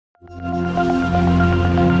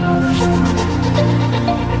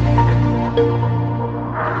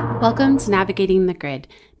Welcome to Navigating the Grid,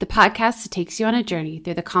 the podcast that takes you on a journey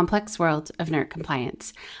through the complex world of NERC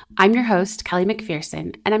compliance. I'm your host, Kelly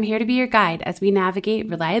McPherson, and I'm here to be your guide as we navigate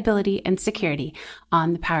reliability and security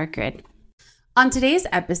on the power grid. On today's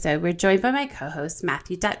episode, we're joined by my co-host,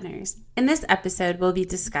 Matthew Detners. In this episode, we'll be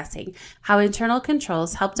discussing how internal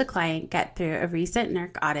controls helped a client get through a recent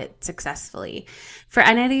NERC audit successfully. For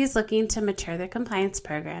entities looking to mature their compliance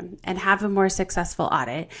program and have a more successful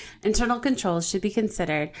audit, internal controls should be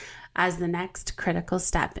considered as the next critical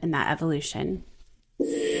step in that evolution. Well,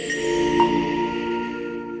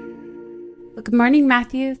 good morning,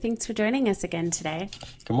 Matthew. Thanks for joining us again today.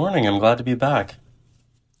 Good morning. I'm glad to be back.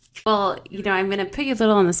 Well, I'm going to put you a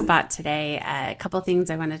little on the spot today. A couple of things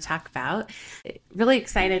I want to talk about. Really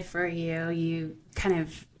excited for you. You kind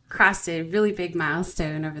of crossed a really big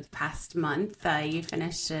milestone over the past month. You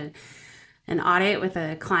finished an audit with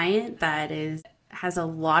a client that has a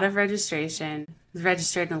lot of registration, is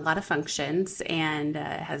registered in a lot of functions, and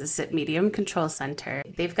has a SIP medium control center.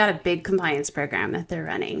 They've got a big compliance program that they're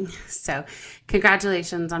running. So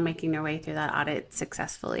congratulations on making your way through that audit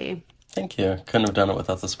successfully. Thank you. Couldn't have done it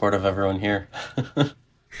without the support of everyone here.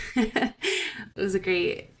 It was a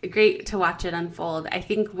great to watch it unfold. I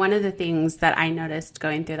think one of the things that I noticed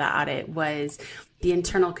going through the audit was the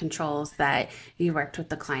internal controls that you worked with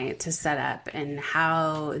the client to set up and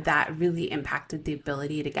how that really impacted the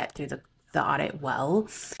ability to get through the audit well.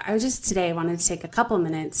 I today wanted to take a couple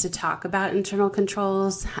minutes to talk about internal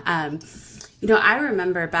controls. I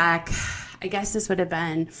remember back, I guess this would have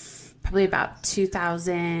been probably about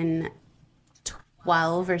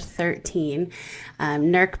 2012 or 13,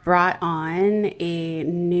 NERC brought on a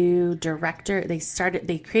new director. They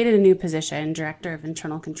created a new position, Director of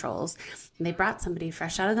Internal Controls, and they brought somebody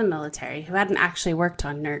fresh out of the military who hadn't actually worked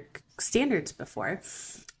on NERC standards before.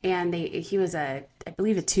 And he was I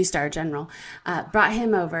believe a 2-star general, brought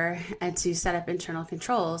him over to set up internal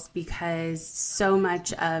controls because so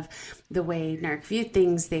much of the way NERC viewed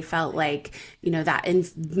things, they felt like, that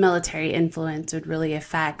military influence would really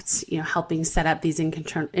affect, helping set up these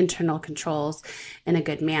internal controls in a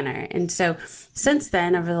good manner. And so since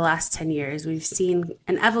then, over the last 10 years, we've seen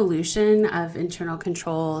an evolution of internal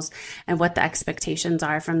controls and what the expectations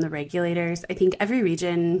are from the regulators. I think every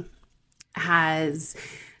region has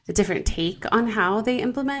a different take on how they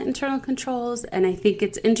implement internal controls. And I think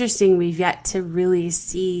it's interesting, we've yet to really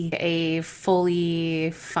see a fully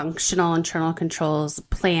functional internal controls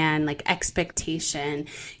plan, like expectation.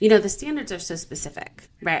 The standards are so specific,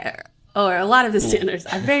 right? Or a lot of the standards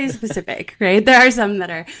are very specific, right? There are some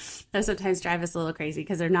that sometimes drive us a little crazy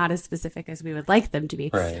because they're not as specific as we would like them to be.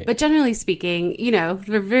 Right. But generally speaking,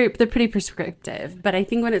 they're pretty prescriptive. But I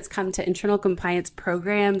think when it's come to internal compliance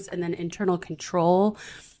programs and then internal control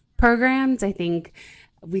programs, I think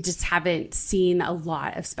we just haven't seen a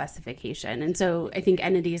lot of specification. And so I think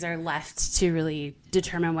entities are left to really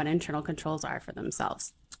determine what internal controls are for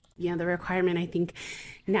themselves. The requirement, I think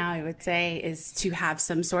now I would say, is to have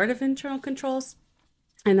some sort of internal controls.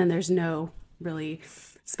 And then there's no really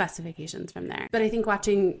specifications from there. But I think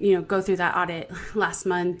watching, go through that audit last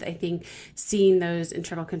month, I think seeing those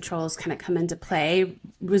internal controls kind of come into play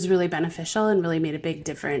was really beneficial and really made a big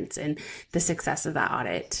difference in the success of that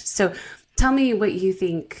audit. So tell me what you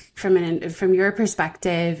think from your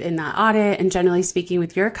perspective in that audit, and generally speaking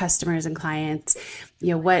with your customers and clients,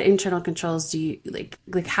 what internal controls do you like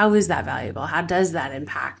how is that valuable? How does that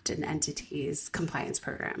impact an entity's compliance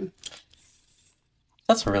program?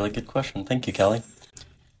 That's a really good question. Thank you, Kelly.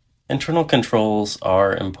 Internal controls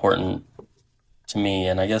are important to me,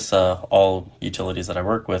 and I guess all utilities that I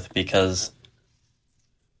work with, because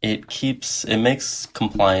it makes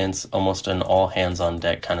compliance almost an all hands on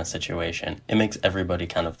deck kind of situation. It makes everybody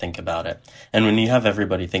kind of think about it. And when you have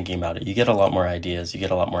everybody thinking about it, you get a lot more ideas, you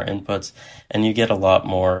get a lot more inputs, and you get a lot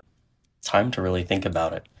more time to really think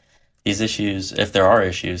about it. These issues, if there are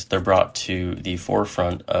issues, they're brought to the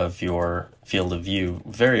forefront of your field of view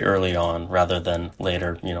very early on rather than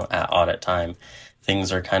later, at audit time.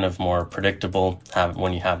 Things are kind of more predictable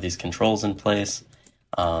when you have these controls in place.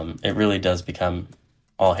 It really does become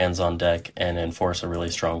all hands on deck and enforce a really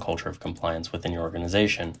strong culture of compliance within your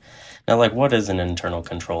organization. Now, what is an internal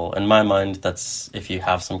control? In my mind, that's if you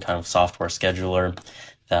have some kind of software scheduler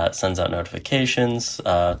that sends out notifications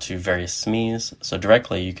to various SMEs. So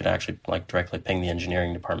directly, you could actually directly ping the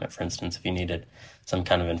engineering department, for instance, if you needed some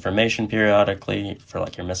kind of information periodically for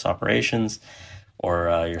your MIS operations or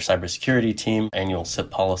your cybersecurity team, annual SIP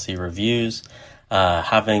policy reviews,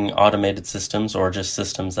 having automated systems or just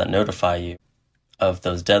systems that notify you of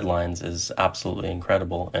those deadlines is absolutely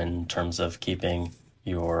incredible in terms of keeping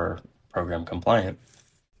your program compliant.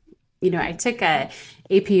 I took a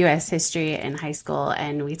AP US history in high school,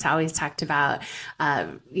 and we always talked about,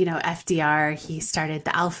 FDR. He started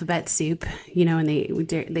the alphabet soup, and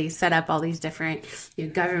they set up all these different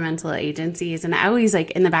governmental agencies. And I always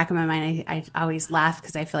like in the back of my mind, I always laugh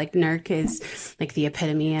because I feel like NERC is like the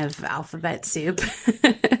epitome of alphabet soup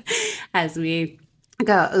as we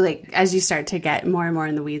go like as you start to get more and more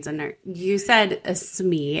in the weeds under. You said a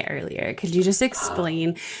SME earlier. Could you just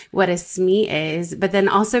explain what a SME is, but then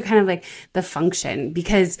also kind of like the function?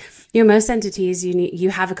 Because most entities you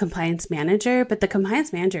have a compliance manager, but the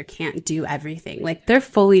compliance manager can't do everything. Like they're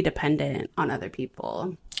fully dependent on other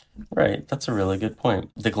people. Right, that's a really good point.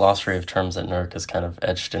 The glossary of terms at NERC is kind of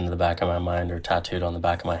etched into the back of my mind or tattooed on the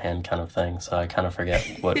back of my hand kind of thing, so I kind of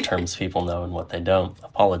forget what terms people know and what they don't.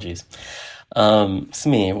 Apologies.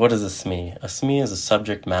 SME, what is a SME? A SME is a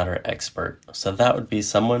subject matter expert. So that would be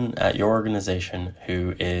someone at your organization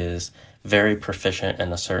who is very proficient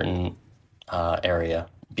in a certain area,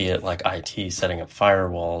 be it like IT, setting up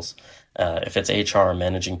firewalls, if it's HR,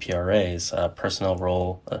 managing PRAs, personnel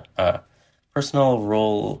role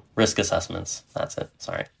risk assessments. That's it.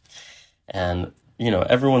 Sorry. And,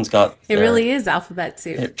 everyone's got It really is alphabet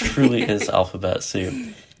soup. It truly is alphabet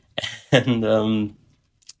soup. And,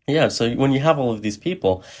 yeah, so when you have all of these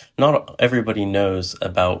people, not everybody knows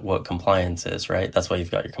about what compliance is, right? That's why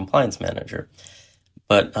you've got your compliance manager.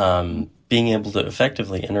 But being able to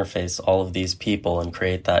effectively interface all of these people and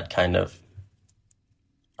create that kind of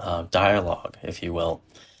dialogue, if you will,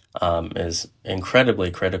 is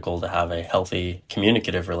incredibly critical to have a healthy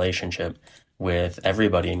communicative relationship with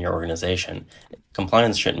everybody in your organization.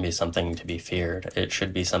 Compliance shouldn't be something to be feared. It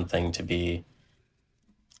should be something to be...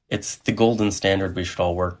 It's the golden standard we should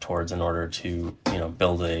all work towards in order to,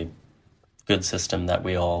 build a good system that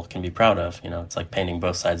we all can be proud of. It's like painting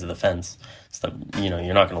both sides of the fence. So,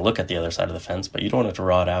 you're not going to look at the other side of the fence, but you don't want it to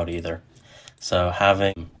rot out either. So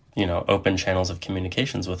having, open channels of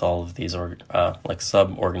communications with all of these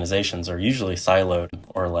sub-organizations are usually siloed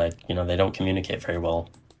or they don't communicate very well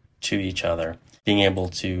to each other. Being able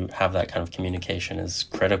to have that kind of communication is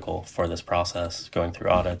critical for this process, going through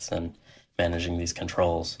audits and managing these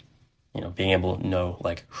controls, being able to know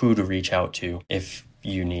who to reach out to if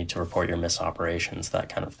you need to report your misoperations, that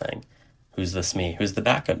kind of thing. Who's the SME? Who's the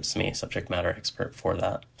backup SME, subject matter expert for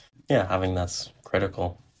that? Yeah, having that's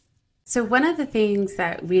critical. So one of the things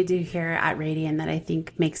that we do here at Radian that I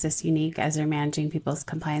think makes us unique as we're managing people's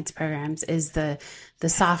compliance programs is the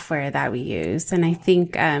software that we use. And I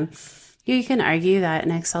think you can argue that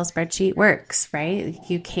an Excel spreadsheet works, right?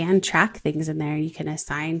 You can track things in there. You can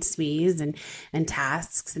assign SMEs and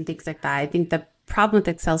tasks and things like that. I think the problem with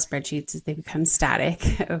Excel spreadsheets is they become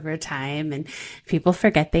static over time and people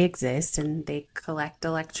forget they exist and they collect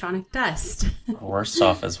electronic dust. Worst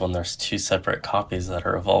off is when there's two separate copies that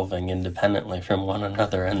are evolving independently from one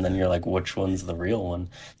another, and then you're like, which one's the real one?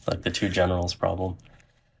 It's like the two generals problem.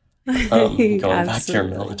 Going back to your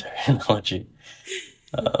military analogy.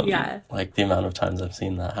 Yeah. Like the amount of times I've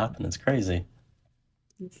seen that happen is crazy.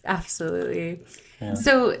 Absolutely. Yeah.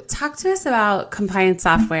 So talk to us about compliance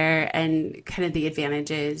software and kind of the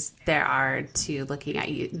advantages there are to looking at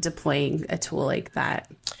you deploying a tool like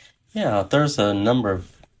that. Yeah, there's a number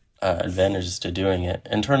of advantages to doing it.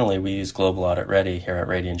 Internally, we use Global Audit Ready here at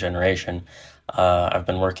Radian Generation. I've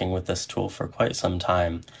been working with this tool for quite some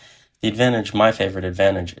time. My favorite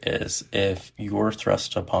advantage is if you're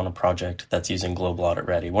thrust upon a project that's using Global Audit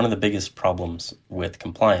Ready. One of the biggest problems with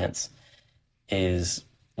compliance is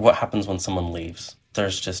what happens when someone leaves.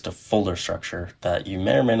 There's just a folder structure that you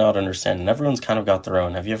may or may not understand, and everyone's kind of got their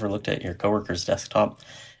own. Have you ever looked at your coworker's desktop?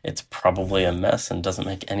 It's probably a mess and doesn't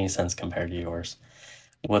make any sense compared to yours.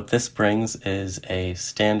 What this brings is a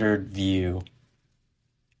standard view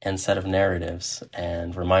and set of narratives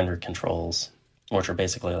and reminder controls, which are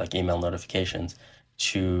basically like email notifications,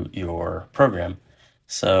 to your program.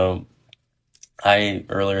 So I,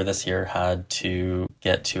 earlier this year, had to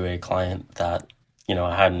get to a client that,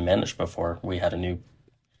 I hadn't managed before. I had a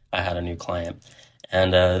new client.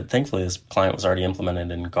 And thankfully, this client was already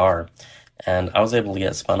implemented in GAR. And I was able to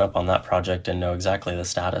get spun up on that project and know exactly the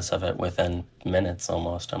status of it within minutes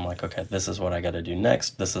almost. I'm like, okay, this is what I got to do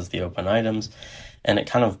next. This is the open items. And it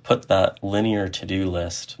kind of put that linear to-do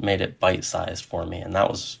list, made it bite-sized for me. And that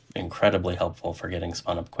was incredibly helpful for getting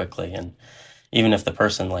spun up quickly. And even if the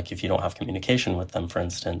person, if you don't have communication with them, for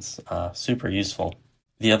instance, super useful.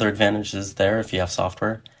 The other advantage is there if you have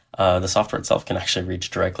software. The software itself can actually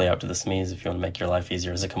reach directly out to the SMEs if you want to make your life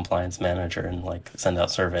easier as a compliance manager and send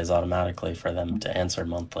out surveys automatically for them to answer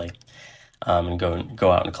monthly, and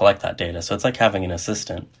go out and collect that data. So it's like having an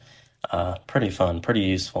assistant. Pretty fun, pretty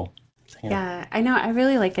useful. Yeah, I know. I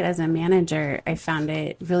really like it as a manager. I found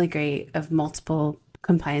it really great of multiple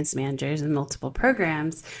compliance managers and multiple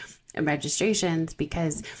programs and registrations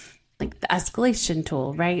because like the escalation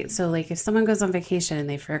tool, right? So like if someone goes on vacation and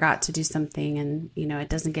they forgot to do something and it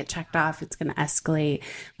doesn't get checked off, it's going to escalate.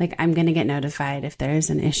 Like I'm going to get notified if there's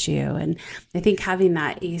an issue. And I think having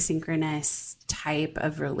that asynchronous type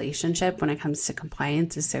of relationship when it comes to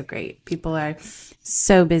compliance is so great. People are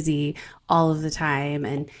so busy all of the time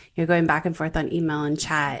and you're going back and forth on email and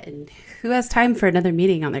chat, and who has time for another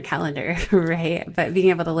meeting on their calendar, right? But being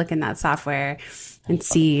able to look in that software and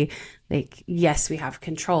see like, yes, we have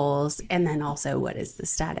controls, and then also what is the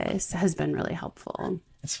status has been really helpful.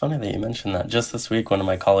 It's funny that you mentioned that. Just this week, one of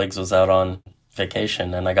my colleagues was out on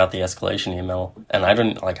vacation and I got the escalation email, and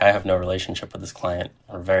I have no relationship with this client,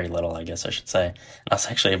 or very little, I guess I should say. And I was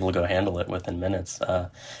actually able to go handle it within minutes.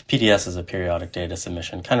 PDS is a periodic data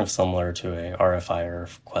submission, kind of similar to a RFI or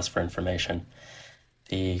request for information.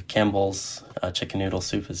 The Campbell's chicken noodle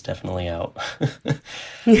soup is definitely out.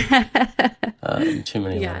 Too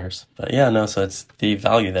many letters. But yeah, no, so it's the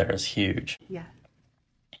value there is huge. Yeah.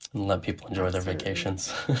 And let people enjoy their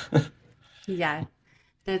vacations. Yeah.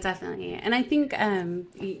 No, definitely. And I think,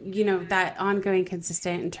 that ongoing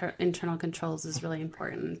consistent internal controls is really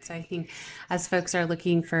important. So I think as folks are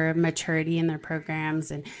looking for maturity in their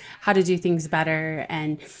programs and how to do things better,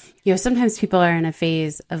 and, sometimes people are in a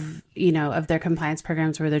phase of, of their compliance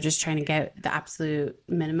programs where they're just trying to get the absolute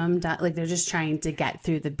minimum done. Like they're just trying to get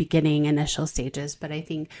through the beginning initial stages. But I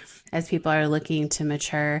think as people are looking to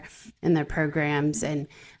mature in their programs and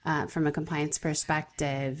from a compliance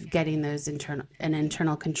perspective, getting those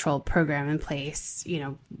internal control program in place,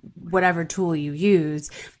 whatever tool you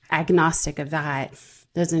use, agnostic of that,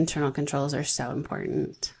 those internal controls are so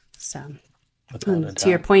important. So to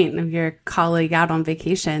your point of your colleague out on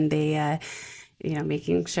vacation, they,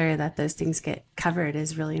 making sure that those things get covered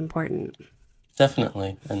is really important.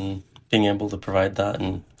 Definitely. And being able to provide that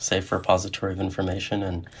and safe repository of information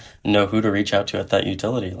and know who to reach out to at that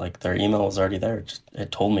utility. Like their email was already there.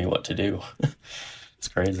 It told me what to do. It's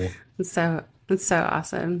crazy. It's so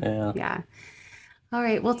awesome. Yeah. All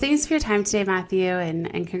right. Well, thanks for your time today, Matthew,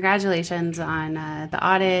 and congratulations on the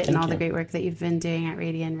audit and all the great work that you've been doing at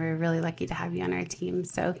Radian. We're really lucky to have you on our team.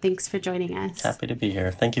 So thanks for joining us. Happy to be here.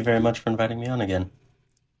 Thank you very much for inviting me on again.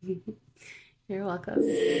 You're welcome.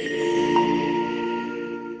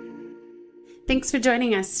 Thanks for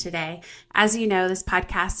joining us today. As you know, this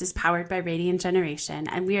podcast is powered by Radian Generation,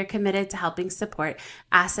 and we are committed to helping support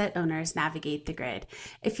asset owners navigate the grid.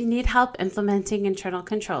 If you need help implementing internal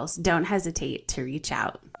controls, don't hesitate to reach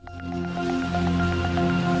out.